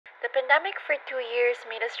The pandemic for 2 years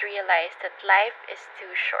made us realize that life is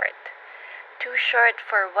too short. Too short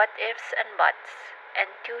for what ifs and buts, and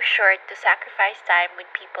too short to sacrifice time with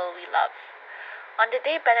people we love. On the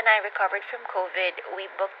day Ben and I recovered from COVID, we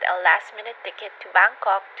booked a last-minute ticket to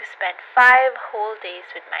Bangkok to spend 5 whole days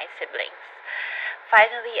with my siblings.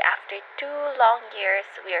 Finally, after 2 long years,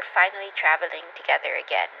 we are finally traveling together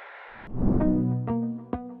again.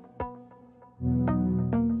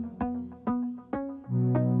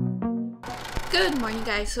 Good morning,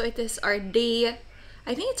 guys. So it is our day,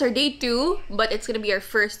 I think it's our day 2, but it's gonna be our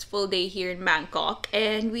first full day here in Bangkok,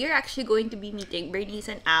 and we are actually going to be meeting Bernice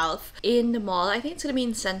and Alf in the mall. I think it's gonna be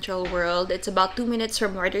in Central World. It's about 2 minutes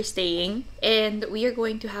from where they're staying, and we are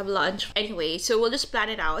going to have lunch anyway, so we'll just plan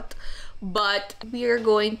it out. But we are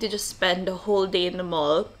going to just spend the whole day in the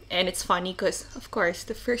mall. And it's funny because, of course,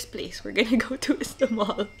 the first place we're gonna go to is the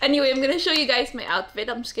mall. Anyway, I'm gonna show you guys my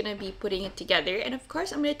outfit. I'm just gonna be putting it together. And of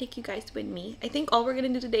course, I'm gonna take you guys with me. I think all we're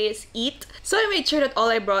gonna do today is eat. So I made sure that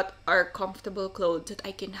all I brought are comfortable clothes that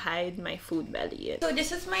I can hide my food belly in. So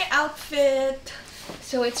this is my outfit.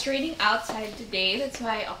 So it's raining outside today. That's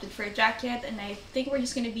why I opted for a jacket. And I think we're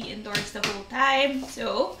just gonna be indoors the whole time.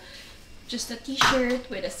 So just a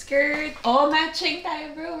t-shirt with a skirt. All matching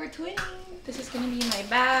tayo, bro. We're twinning. This is gonna be my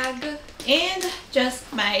bag. And just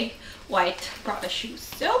my white Prada shoes.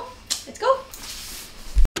 So, let's go!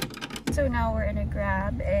 So now we're in a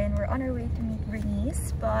Grab and we're on our way to meet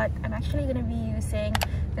Bernice. But I'm actually gonna be using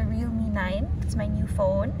the realme 9. It's my new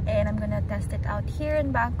phone. And I'm gonna test it out here in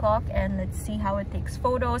Bangkok. And let's see how it takes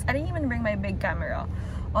photos. I didn't even bring my big camera.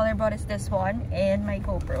 All I brought is this one and my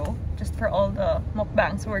GoPro, just for all the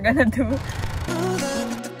mukbangs we're gonna do.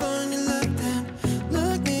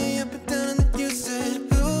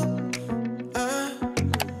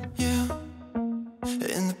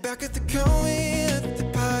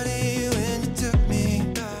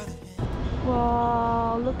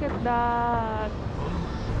 Wow, look at that.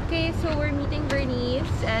 Okay, so we're meeting Bernice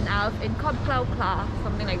and Alf in Khop Klau Kla,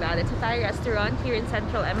 something like that. It's a Thai restaurant here in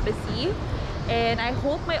Central Embassy. And I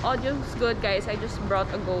hope my audio is good, guys. I just brought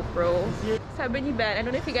a GoPro. Sabi ni Ben, I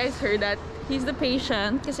don't know if you guys heard that, he's the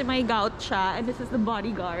patient kasi may gout siya and this is the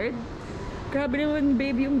bodyguard. Grabe naman,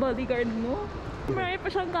 babe, yung bodyguard mo. Marami pa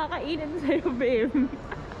siyang kakainin sa'yo, babe.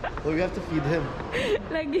 Well, we have to feed him.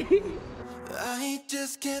 Lagi. I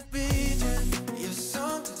just can't beat you. You're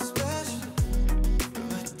something special.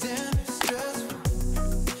 But damn, it's stressful.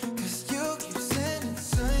 Cause you keep sending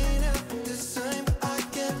sign after sign, but I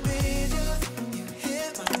can't beat you. You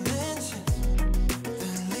hit my mention,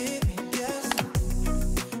 then leave me guessing.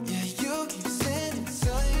 Yeah, you keep sending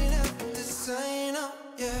sign after sign, oh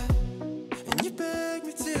yeah. And you beg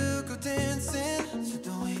me to go dancing, so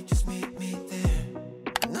don't wait, just meet me there.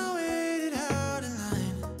 And I waited out in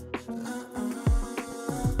line.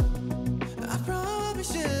 I probably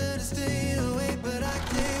should have stayed away, but I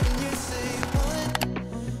did. And you say one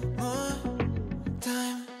more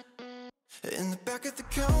time. In the back of the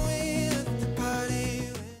car, we at the party.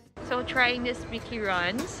 So trying this Mickey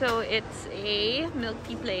Run. So it's a milk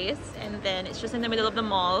tea place and then it's just in the middle of the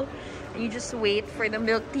mall. And you just wait for the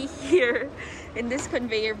milk tea here in this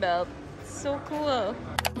conveyor belt. So cool.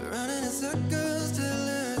 Running in circles till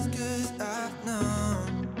it's 'cause I know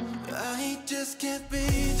I just can't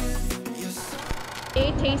beat you. You're so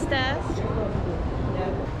A taste test.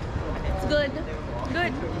 It's good.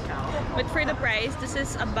 Good. But for the price, this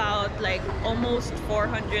is about like almost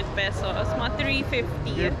 400 pesos. Mga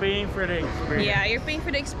 350. You're paying for the experience. Yeah, you're paying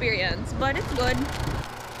for the experience, but it's good.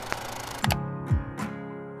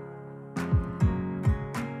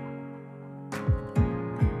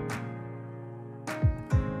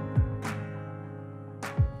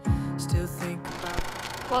 still think about.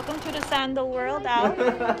 Welcome to the sandal world, Al.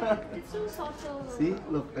 It's so subtle. See?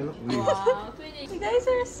 Look, I look weird. Wow, You guys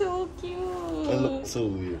are so cute. I look so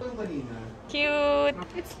weird. Cute.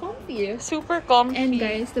 it's comfy. Super comfy. And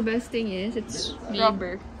guys, the best thing is it's made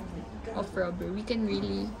rubber. of rubber. We can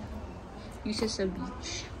really use it as a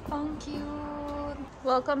beach. Oh, cute.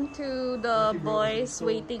 Welcome to the boys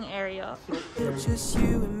waiting area. Just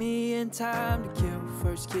you and me and time to kill.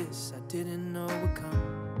 First kiss, I didn't know would come.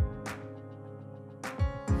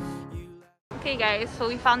 Okay guys, so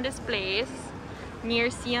we found this place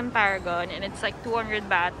near CM Paragon and it's like 200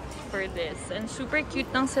 baht for this. And super cute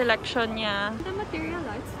ng selection niya. The material,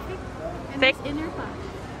 it's thick. And Thick? it's inner part.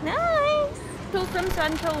 Nice! So from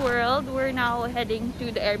Central World, we're now heading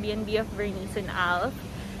to the Airbnb of Bernice and Alf.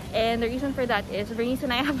 And the reason for that is Bernice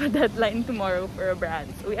and I have a deadline tomorrow for a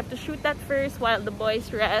brand. So we have to shoot that first while the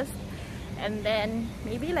boys rest. And then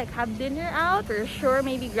maybe like have dinner out, or sure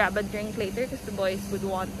maybe grab a drink later because the boys would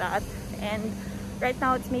want that. And Right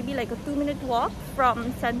now it's maybe like a 2-minute walk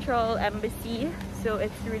from Central Embassy, so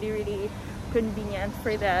it's really convenient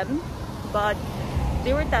for them. But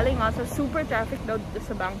they were telling us a super traffic daw dito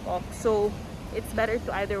sa Bangkok, so it's better to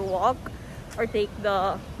either walk or take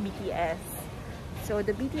the BTS. So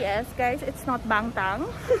the BTS, guys, it's not Bangtang.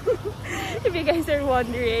 If you guys are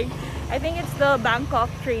wondering, I think it's the Bangkok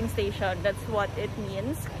train station. That's what it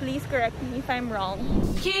means. Please correct me if I'm wrong.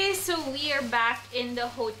 Okay, so we are back in the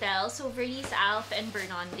hotel. So Vernice, Alf, and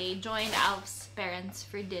Vernon, they joined Alf's parents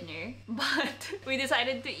for dinner. But we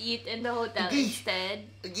decided to eat in the hotel instead.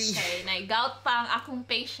 Okay, nag-gout pa ang akong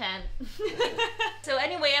patient. So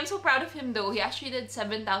anyway, I'm so proud of him though. He actually did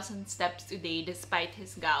 7,000 steps today despite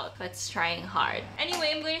his gout. That's trying hard.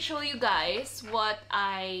 Anyway, I'm going to show you guys what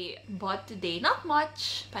I bought today. Not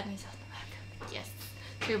much. Pat myself on the back. Yes.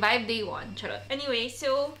 Survive day 1. Charot. Anyway,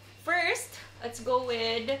 so first, let's go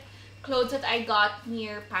with clothes that I got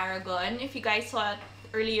near Paragon. If you guys saw it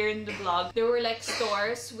earlier in the vlog, there were like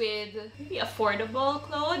stores with maybe affordable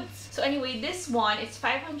clothes. So anyway, this one is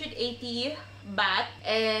 580 baht,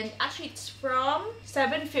 and actually it's from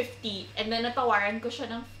 750, and then natawaran ko siya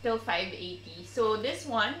ng till 580. So this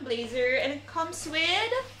one, blazer, and it comes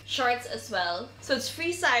with shorts as well. So it's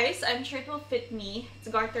free size. I'm sure it will fit me. It's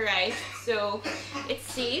garterized, so it's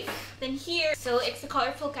safe. Then here, so it's a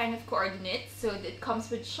colorful kind of coordinates. So it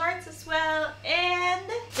comes with shorts as well, and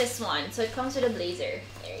this one. So it comes with a blazer.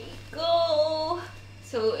 There you go.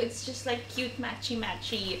 So it's just like cute matchy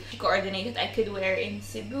coordinate that I could wear in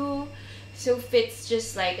Cebu. So fits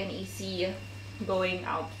just like an easy going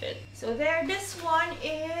outfit. So there, this one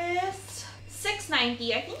is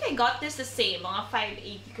 690. I think I got this the same. Mga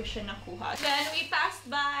 580 ko siya nakuha. Then we passed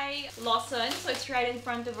by Lawson. So it's right in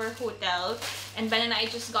front of our hotel. And Ben and I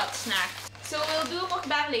just got snacks. So we'll do a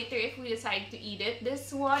mukbang later if we decide to eat it.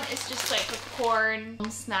 This one is just like a corn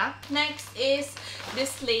snack. Next is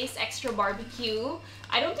this Lay's Extra Barbecue.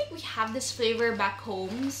 I don't think we have this flavor back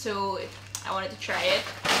home, so I wanted to try it.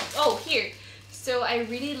 Oh, here. So I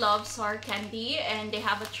really love sour candy, and they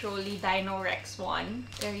have a trolley Dino Rex one.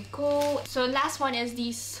 There you go. So last one is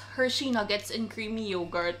these Hershey nuggets and creamy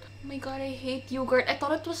yogurt. Oh my god, I hate yogurt. I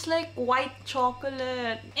thought it was like white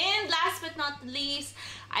chocolate. And last but not least,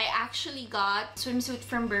 I actually got swimsuit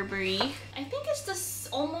from Burberry. I think it's this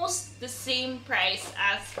almost the same price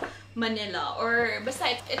as Manila, or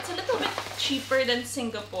besides, it's a little bit cheaper than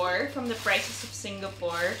Singapore, from the prices of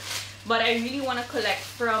Singapore. But I really want to collect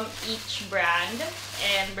from each brand,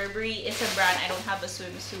 and Burberry is a brand I don't have a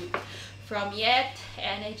swimsuit from yet,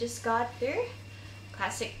 and I just got their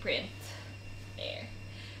classic print there.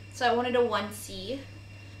 So I wanted a 1C,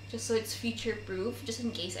 just so it's future proof, just in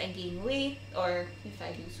case I gain weight or if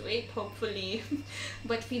I lose weight, hopefully.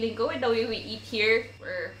 But feeling good with the way we eat here,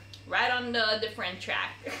 we're right on the different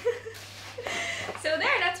track. So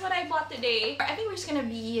there, that's what I bought today. I think we're just gonna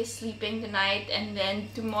be sleeping tonight, and then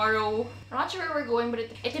tomorrow, I'm not sure where we're going, but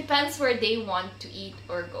it depends where they want to eat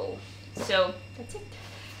or go. So that's it.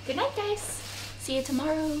 Good night, guys. See you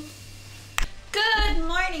tomorrow. Good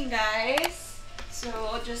morning, guys. So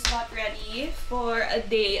just got ready for a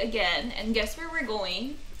day again, and guess where we're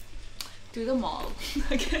going? To the mall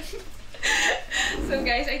again. So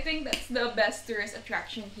guys, I think that's the best tourist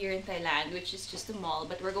attraction here in Thailand, which is just a mall.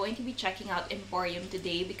 But we're going to be checking out Emporium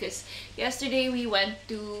today, because yesterday we went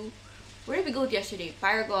to... Where did we go yesterday?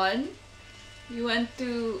 Paragon. We went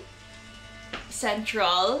to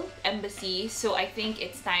Central Embassy. So I think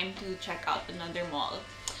it's time to check out another mall.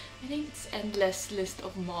 I think it's endless list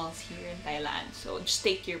of malls here in Thailand. So just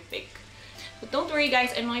take your pick. But don't worry,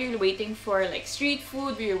 guys, I know you're waiting for like street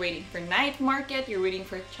food, you're waiting for night market, you're waiting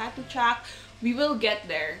for chatuchak. We will get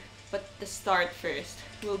there, but to start first,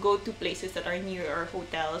 we'll go to places that are near our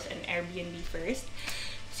hotels and Airbnb first.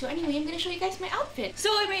 So anyway, I'm gonna show you guys my outfit.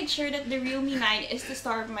 So I made sure that the realme 9 is the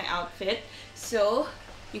star of my outfit. So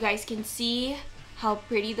you guys can see how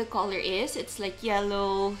pretty the color is. It's like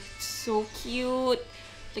yellow, it's so cute.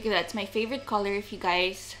 Look at that, it's my favorite color. If you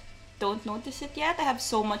guys don't notice it yet, I have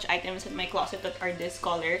so much items in my closet that are this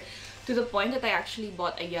color, to the point that I actually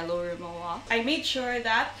bought a yellow Rimowa. I made sure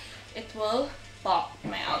that it will pop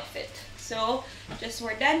my outfit. So just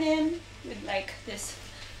wore denim with like this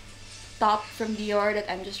top from Dior that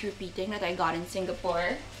I'm just repeating, that I got in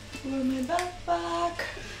Singapore. Wore my backpack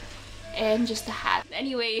and just a hat.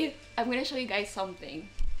 Anyway, I'm gonna show you guys something.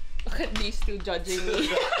 Look at these two judging me.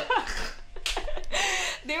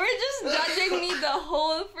 They were just judging me the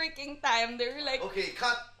whole freaking time. They were like, Okay,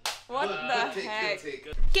 cut. what the heck?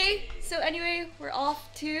 Okay, so anyway, we're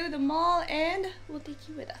off to the mall, and we'll take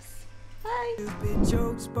you with us. Bye! Stupid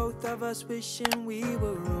jokes, both of us wishing we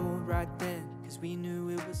were old right then, 'cause we knew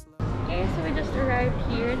it was love. Okay, so we just arrived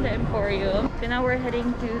here in the Emporium. So now we're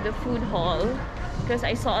heading to the food hall because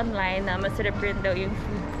I saw online na masarap rin daw yung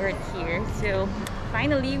food court here. So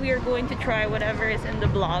finally, we are going to try whatever is in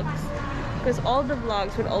the vlogs because all the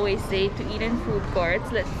vlogs would always say to eat in food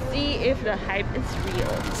courts. Let's see if the hype is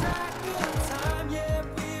real.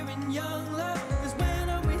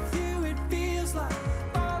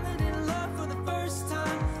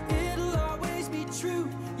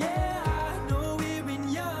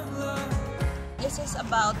 This is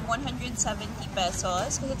about 170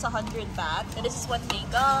 pesos because it's 100 baht. And this is what they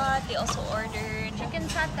got. They also ordered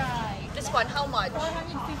Chicken satay. this one. How much?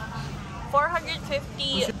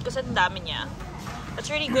 450 because ang dami niya.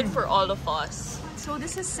 That's really good for all of us. So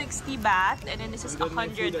this is 60 baht and then this is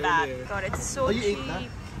 100 baht. God, it's so cheap.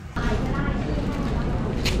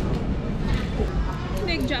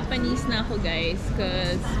 Big Japanese na ako guys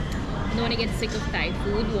because I don't want to get sick of Thai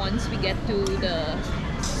food once we get to the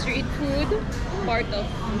street food part of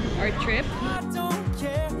our trip. I don't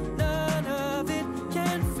care, none of it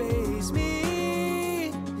can faze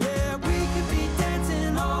me. Yeah, we could be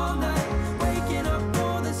dancing all night, waking up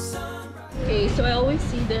for the sunrise. Okay, so I always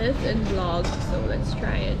see this in vlogs, so let's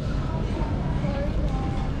try it.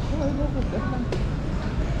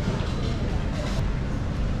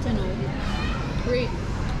 Great.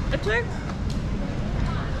 It's like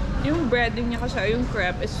yung breading niya kasi yung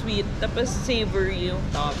crepe is sweet tapos savory yung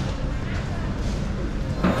top.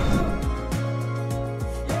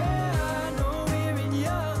 Yeah, I know we're in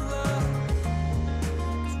young love,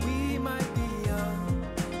 'cause we might be young,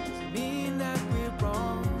 doesn't mean that we're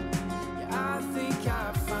wrong. Yeah, I think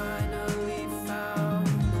I finally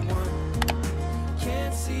found the one,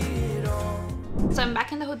 can't see it all. So I'm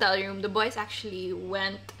back in the hotel room. The boys actually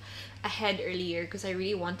went ahead earlier because I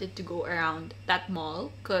really wanted to go around that mall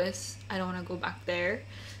because I don't want to go back there.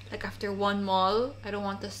 Like after one mall, I don't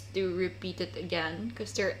want us to repeat it again because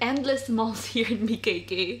there are endless malls here in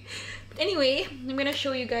BKK. But anyway, I'm gonna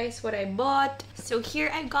show you guys what I bought. So here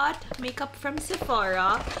I got makeup from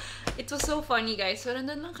Sephora. It was so funny guys. So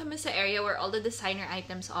nandun lang kami sa area where all the designer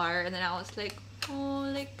items are and then I was like, oh,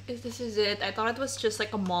 like, this is it. I thought it was just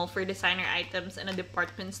like a mall for designer items and a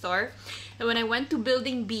department store. And when I went to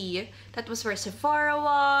Building B, that was where Sephora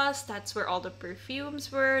was. That's where all the perfumes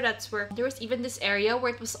were. That's where there was even this area where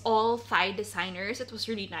it was all Thai designers. It was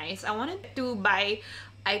really nice. I wanted to buy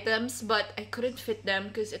items but I couldn't fit them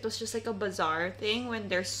because it was just like a bazaar thing when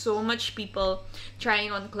there's so much people trying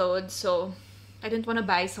on clothes. So I didn't want to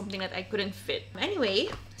buy something that I couldn't fit. Anyway,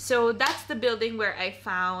 so that's the building where I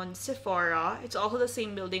found Sephora. It's also the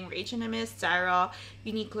same building where H&M is, Zara,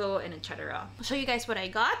 Uniqlo, and etc. I'll show you guys what I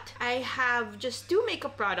got. I have just 2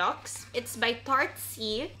 makeup products. It's by Tarte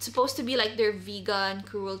C. It's supposed to be like their vegan,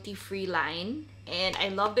 cruelty-free line. And I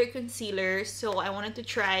love their concealer, so I wanted to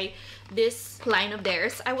try this line of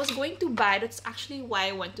theirs. I was going to buy, that's actually why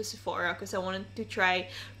I went to Sephora, because I wanted to try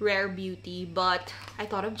Rare Beauty, but I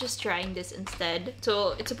thought of just trying this instead.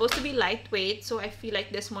 So it's supposed to be lightweight, so I feel like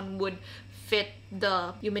this one would fit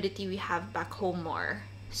the humidity we have back home more.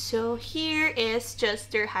 So here is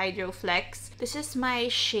just their Hydro Flex. This is my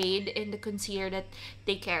shade in the concealer that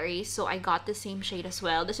they carry, so I got the same shade as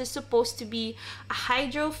well. This is supposed to be a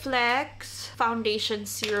Hydro Flex foundation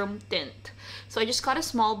serum tint. So I just got a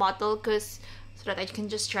small bottle so that I can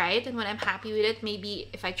just try it, and when I'm happy with it, maybe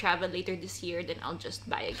if I travel later this year, then I'll just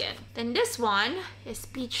buy again. Then this one is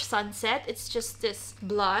Peach Sunset. It's just this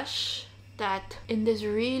blush that in this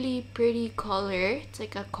really pretty color. It's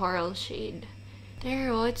like a coral shade.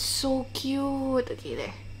 There, oh, it's so cute. Okay,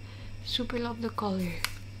 there. Super love the color.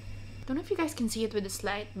 Don't know if you guys can see it with this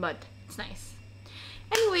light, but it's nice.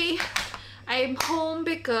 Anyway, I'm home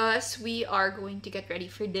because we are going to get ready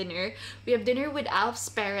for dinner. We have dinner with Alf's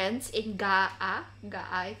parents in Gaa,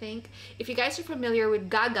 I think. If you guys are familiar with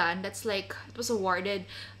Gagan, that's like, it was awarded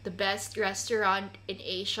the best restaurant in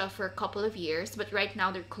Asia for a couple of years, but right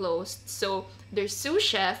now they're closed. So their sous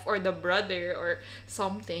chef or the brother or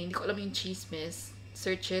something, di ko alam yung chismis.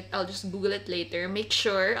 Search it. I'll just Google it later. I'll make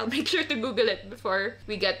sure to Google it before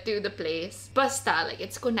we get to the place. Basta, like,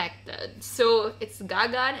 it's connected. So it's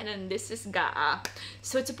Gagan and then this is Gaa.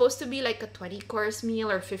 So it's supposed to be like a 20-course meal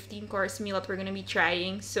or 15-course meal that we're gonna be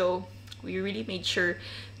trying. So we really made sure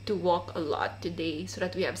to walk a lot today so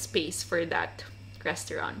that we have space for that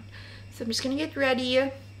restaurant. So I'm just gonna get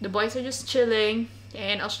ready. The boys are just chilling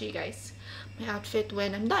and I'll show you guys my outfit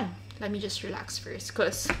when I'm done. Let me just relax first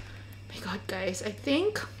because my god guys, I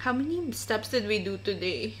think, how many steps did we do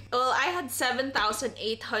today? Well, I had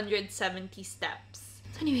 7,870 steps.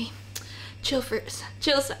 So anyway, chill first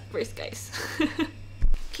guys.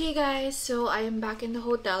 Okay Okay guys, so I am back in the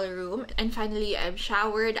hotel room and finally I've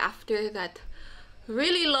showered after that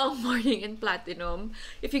really long morning in Platinum.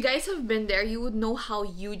 If you guys have been there, you would know how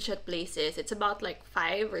huge that place is. It's about like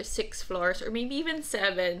 5 or 6 floors or maybe even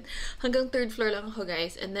 7. Hanggang 3rd floor lang ako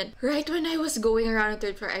guys. And then right when I was going around the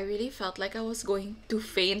 3rd floor, I really felt like I was going to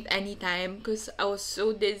faint anytime because I was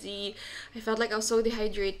so dizzy. I felt like I was so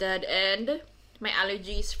dehydrated and my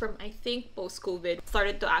allergies from I think post-COVID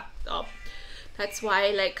started to act up. That's why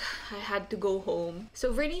like I had to go home.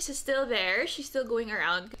 So Vernice is still there. She's still going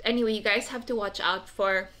around. Anyway, you guys have to watch out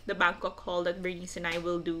for the Bangkok haul that Vernice and I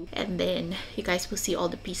will do. And then you guys will see all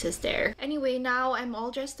the pieces there. Anyway, now I'm all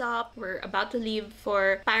dressed up. We're about to leave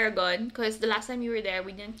for Paragon because the last time we were there,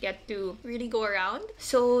 we didn't get to really go around.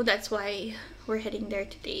 So that's why we're heading there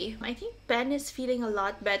today. I think Ben is feeling a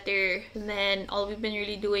lot better. And then all we've been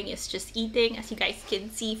really doing is just eating, as you guys can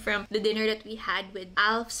see from the dinner that we had with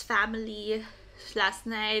Alf's family. Last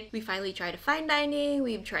night we finally tried fine dining,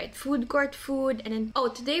 we've tried food court food, and then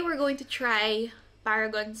today we're going to try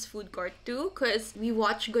Paragon's food court too because we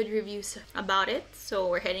watched good reviews about it, so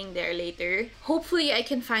we're heading there later. Hopefully I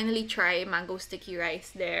can finally try mango sticky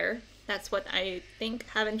rice there. That's what I think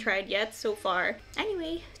haven't tried yet so far.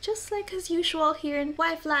 Anyway, just like as usual here in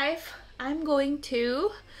Wife Life, I'm going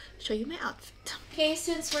to show you my outfit. Okay,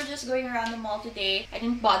 since we're just going around the mall today, I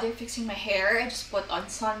didn't bother fixing my hair. I just put on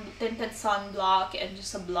tinted sunblock and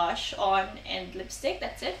just a blush on and lipstick.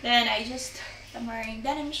 That's it. Then I'm wearing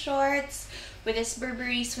denim shorts with this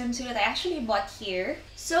Burberry swimsuit that I actually bought here.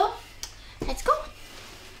 So let's go.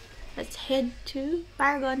 Let's head to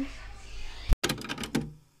Paragon.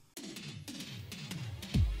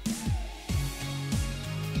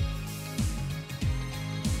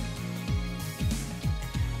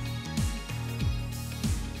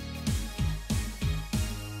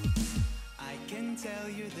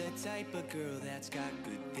 Tell you're the type of girl that's got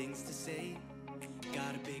good things to say.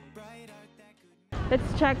 Got a big bright heart that could...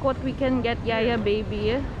 Let's check what we can get Yaya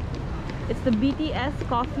Baby. It's the BTS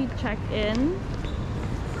coffee check-in.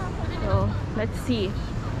 So, let's see.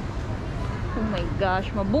 Oh my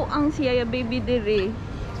gosh, mabuang si Yaya Baby dire.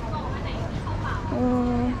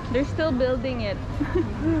 Oh, they're still building it.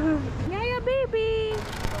 Yaya Baby!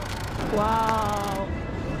 Wow!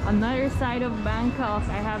 Another side of Bangkok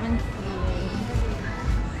I haven't seen.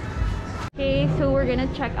 Okay, so we're gonna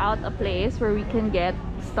check out a place where we can get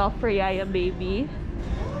stuff for Yaya Baby.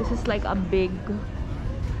 This is like a big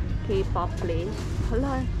K-pop place.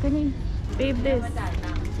 Hala, can you babe this?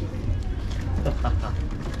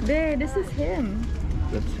 There, this is him.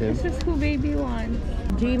 That's him. This is who baby wants.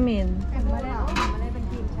 Jimin.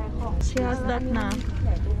 She has that na.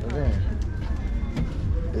 Okay.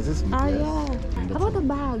 Is this BTS? Ah, yeah. How about a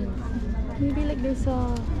bag? Maybe like there's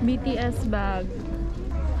a BTS bag.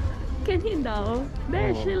 Can you know? There,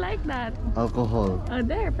 Oh. she like that. Alcohol. Oh,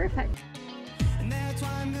 there, perfect. And that's why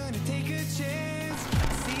I'm gonna take a chance.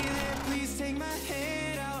 See there, please take my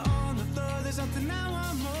hand out on the floor. There's something I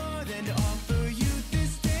want more than to offer you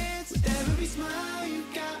this dance. With every smile you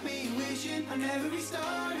got me wishing on every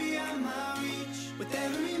star beyond my reach. With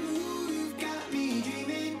every move you've got me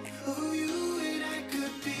dreaming of who you and I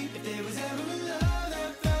could be. If there was ever a love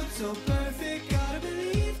that felt so perfect, gotta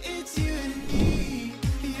believe it's you and me.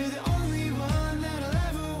 You're the only one that I'll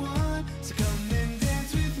ever want, so come and dance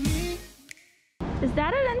with me. Is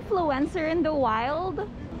that an influencer in the wild?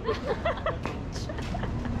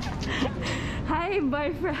 Hi,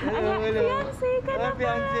 boyfriend. Hello, hello. Fiancé ka na ba?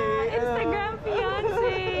 Fiancé. Instagram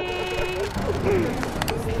fiancé.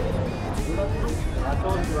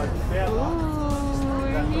 Oh,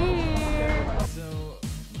 we're here. So,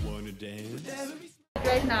 wanna dance?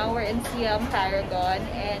 Right now, we're in Siam Paragon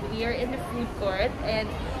and we are in the food court. And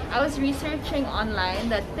I was researching online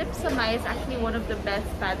that Tip Samai is actually one of the best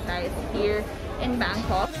pad thais here in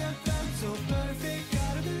Bangkok. So perfect,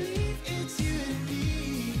 gotta believe it's you and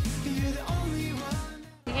me. You're the only one.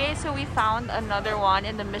 Okay, so we found another one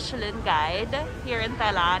in the Michelin Guide here in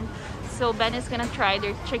Thailand. So Ben is gonna try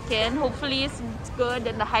their chicken. Hopefully it's good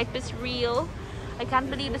and the hype is real. I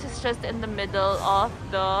can't believe this is just in the middle of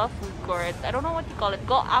the food court. I don't know what you call it.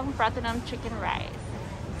 Goang Platinum Chicken Rice.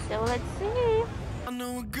 So let's see. I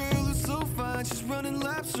know a girl who's so fine, she's running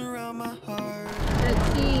laps around my heart. Let's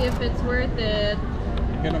see if it's worth it.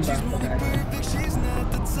 She's more than perfect, she's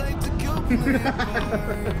not the type to go play a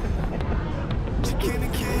part. She came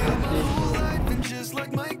and killed my whole life, and just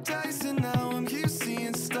like Mike Tyson, now I'm here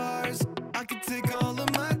seeing stars. I could take all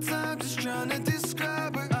of my time just trying to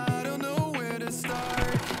describe her. I don't know where to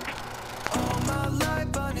start. All my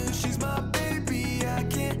life I knew she's my baby. I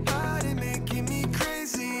can't hide it, making me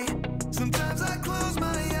crazy. Sometimes I close my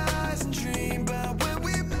eyes and dream about when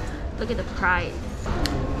we met. Look at the price.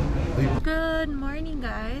 Good morning,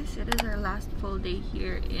 guys. It is our last full day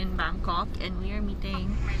here in Bangkok, and we are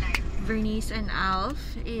meeting Vernice and Alf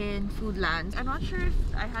in Foodland. I'm not sure if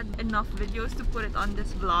I had enough videos to put it on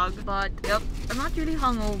this vlog, but yep, I'm not really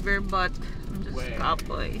hungover, but I'm just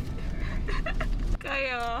kapoy.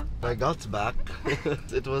 Kaya. I got back.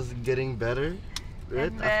 It was getting better,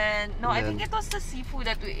 right? And then, no, I think it was the seafood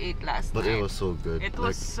that we ate last But night. it was so good. It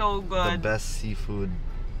was so good. The best seafood.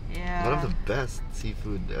 Yeah. One of the best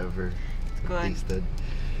seafood ever Good. tasted.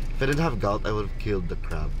 If I didn't have gout, I would have killed the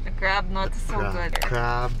crab. The crab nuts is so good.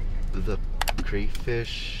 Crab, the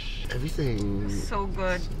crayfish, everything. So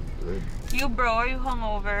good. Good. You, bro, are you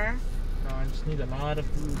hungover? No, I just need a lot of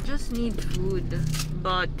food. Just need food.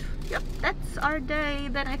 But yep, that's our day.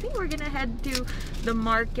 Then I think we're gonna head to the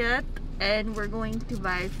market and we're going to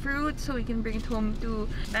buy fruit so we can bring it home to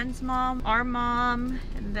Ben's mom, our mom,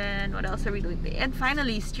 and then what else are we doing today? And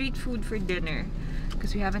finally, street food for dinner,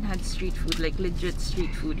 because we haven't had street food, like legit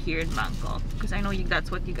street food here in Bangkok, because I know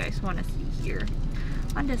that's what you guys want to see here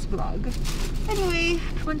on this vlog. Anyway,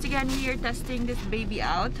 once again, we are testing this baby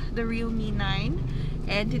out, the realme 9,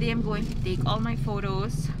 and today I'm going to take all my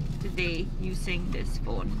photos today using this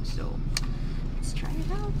phone. So let's try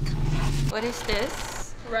it out. What is this?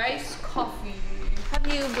 Rice coffee. Have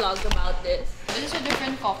you vlogged about this? This is a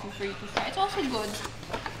different coffee for you to try. It's also good.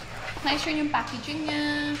 Nice rin yung packaging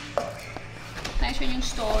niya. Nice rin yung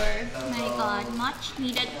store. Oh my god, much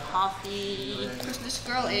needed coffee. Because this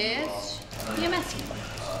girl is PMSing.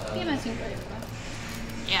 PMSing pa rin ba?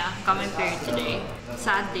 Yeah, coming period today.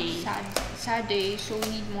 Sad day. Sad day, so we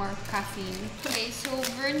need more caffeine. Okay, so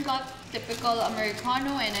Vern got typical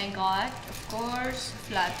Americano and I got, of course,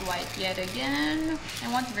 flat white yet again.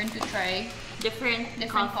 I want Vern to try Different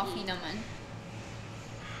coffee naman.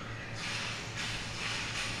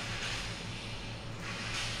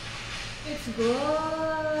 It's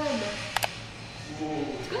good.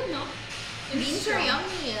 It's good, no? The beans are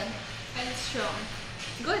yummy. And it's strong.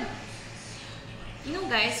 Good. You know,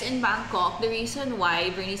 guys, in Bangkok, the reason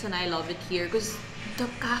why Bernice and I love it here, because the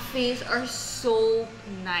cafes are so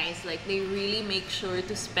nice. Like, they really make sure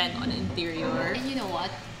to spend on interior. And you know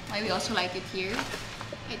what? Why we also like it here?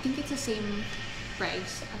 I think it's the same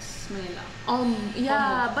price as Manila.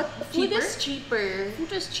 Yeah, but food Cheaper? is cheaper.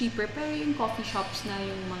 Food is cheaper, pero yung coffee shops na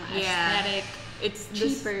yung mga Yeah. aesthetic. It's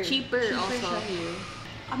Cheaper. cheaper also. siya here.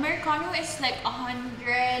 Americano is like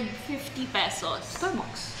 150 pesos.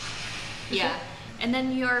 Starbucks. Yeah. And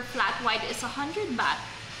then your flat white is 100 baht.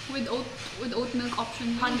 With oat milk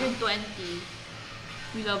option. 120.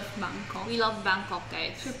 We love Bangkok. We love Bangkok,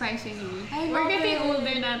 guys. Surprisingly. I We're love getting it.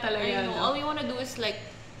 older na talaga. I know. no? All we want to do is like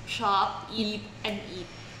shop, eat, and eat.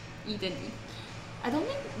 Eat and eat. I don't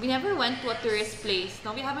think we never went to a tourist place.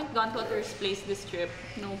 No, we haven't gone to a tourist place this trip.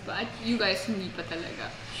 No, but you guys hindi pa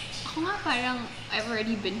talaga. Ako nga parang I've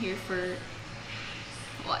already been here for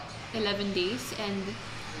what? 11 days and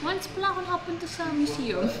once pala ako nakapunta sa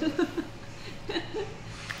museum.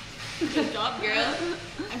 Good job, girl.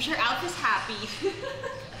 I'm sure Alf is happy.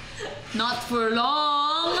 Not for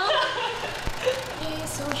long! Okay,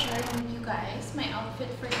 so sharing with you guys my outfit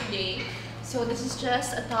for today. So this is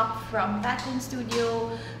just a top from Pattern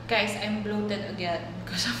Studio. Guys, I'm bloated again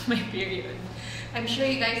because of my period. I'm sure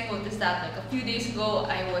you guys noticed that like a few days ago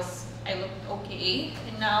I looked okay,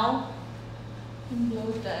 and now I'm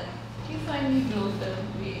bloated. Do you find me bloated?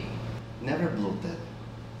 Wait. Never bloated.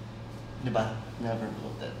 Diba? Never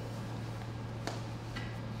bloated.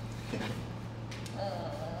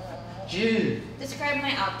 Dude, Describe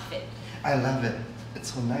my outfit. I love it.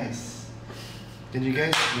 It's so nice. Can you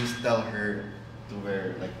guys please tell her to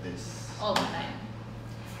wear like this? All the time.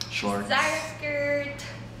 Shorts. Zara skirt,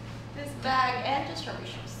 this bag, and just rubber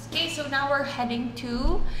shoes. Okay, so now we're heading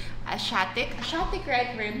to Asiatic. Asiatic,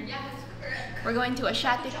 right, Rim? Yeah, that's correct. We're going to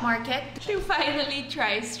Asiatic market to finally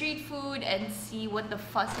try street food and see what the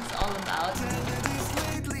fuss is all about.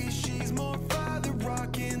 Lately, she's more father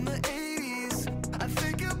rock in the 80s. I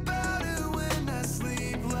think about her when I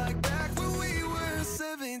sleep, like back when we were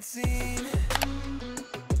 17.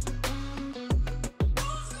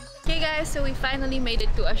 Okay guys, so we finally made it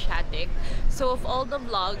to Asiatic. So of all the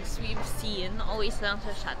vlogs we've seen, always lang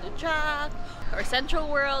sa Chateau Jack or Central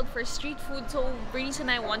World for street food. So Bernice and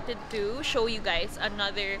I wanted to show you guys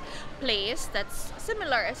another place that's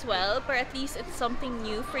similar as well, but at least it's something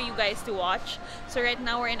new for you guys to watch. So right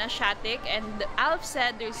now we're in Asiatic, and Alf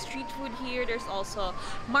said there's street food here, there's also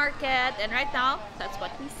market, and right now that's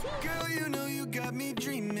what we see. Girl, you know you got me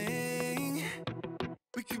dreaming.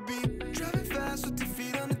 We could be driving fast with your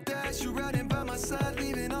feet on the dash. You're riding by my side,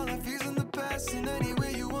 leaving all our fears in the past. And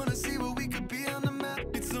anywhere you wanna see what we could be on the map.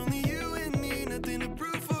 It's only you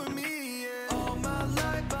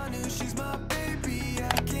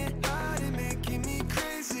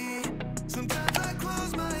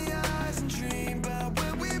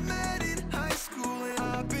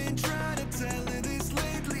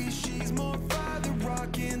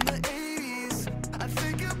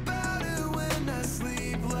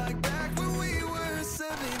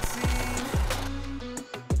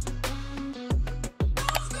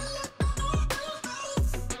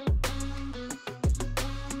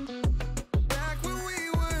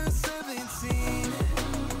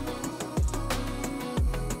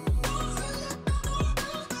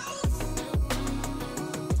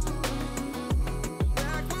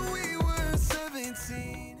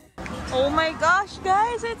my gosh,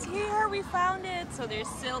 guys, it's here. We found it. So there's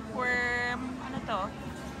silkworm. Ano to?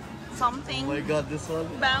 Something. Oh my god, this one.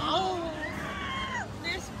 Bamboo.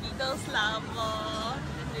 There's beetles lava.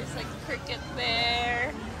 And there's like cricket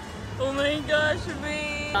there. Oh my gosh,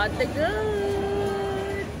 babe. Not the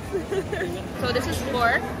good. So this is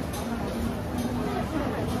pork.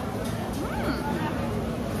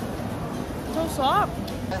 So soft.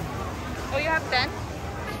 Oh, you have 10?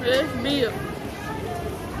 This is beef.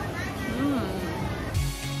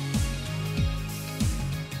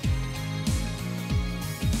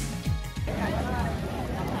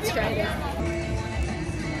 Let's try this.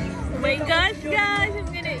 Oh my gosh, guys, I'm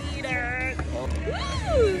gonna eat it.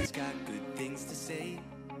 Woo! It's got good things to say.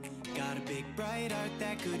 Got a big bright heart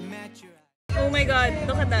that could match your eyes. Oh my god,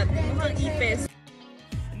 look at that. Mukhang ipis.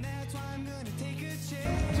 And that's why I'm gonna take a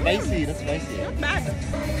chance. Spicy, that's spicy. Not bad.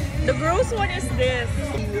 The gross one is this.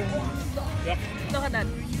 Look at that.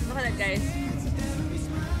 Look at that, guys.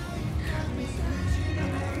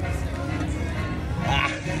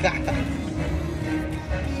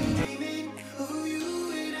 Dreaming of who you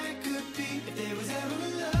and I could be. If there was ever a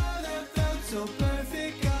love that felt so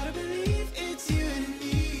perfect, gotta believe it's you and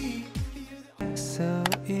me. So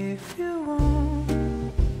if you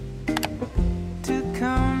want to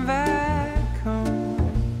come back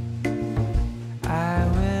home, I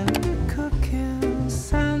will cook you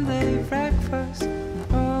Sunday breakfast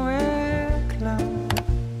for we're alone.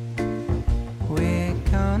 We're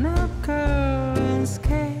gonna go and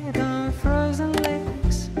skate on frozen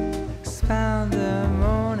lakes, spend the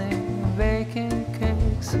morning baking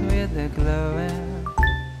cakes with the glowing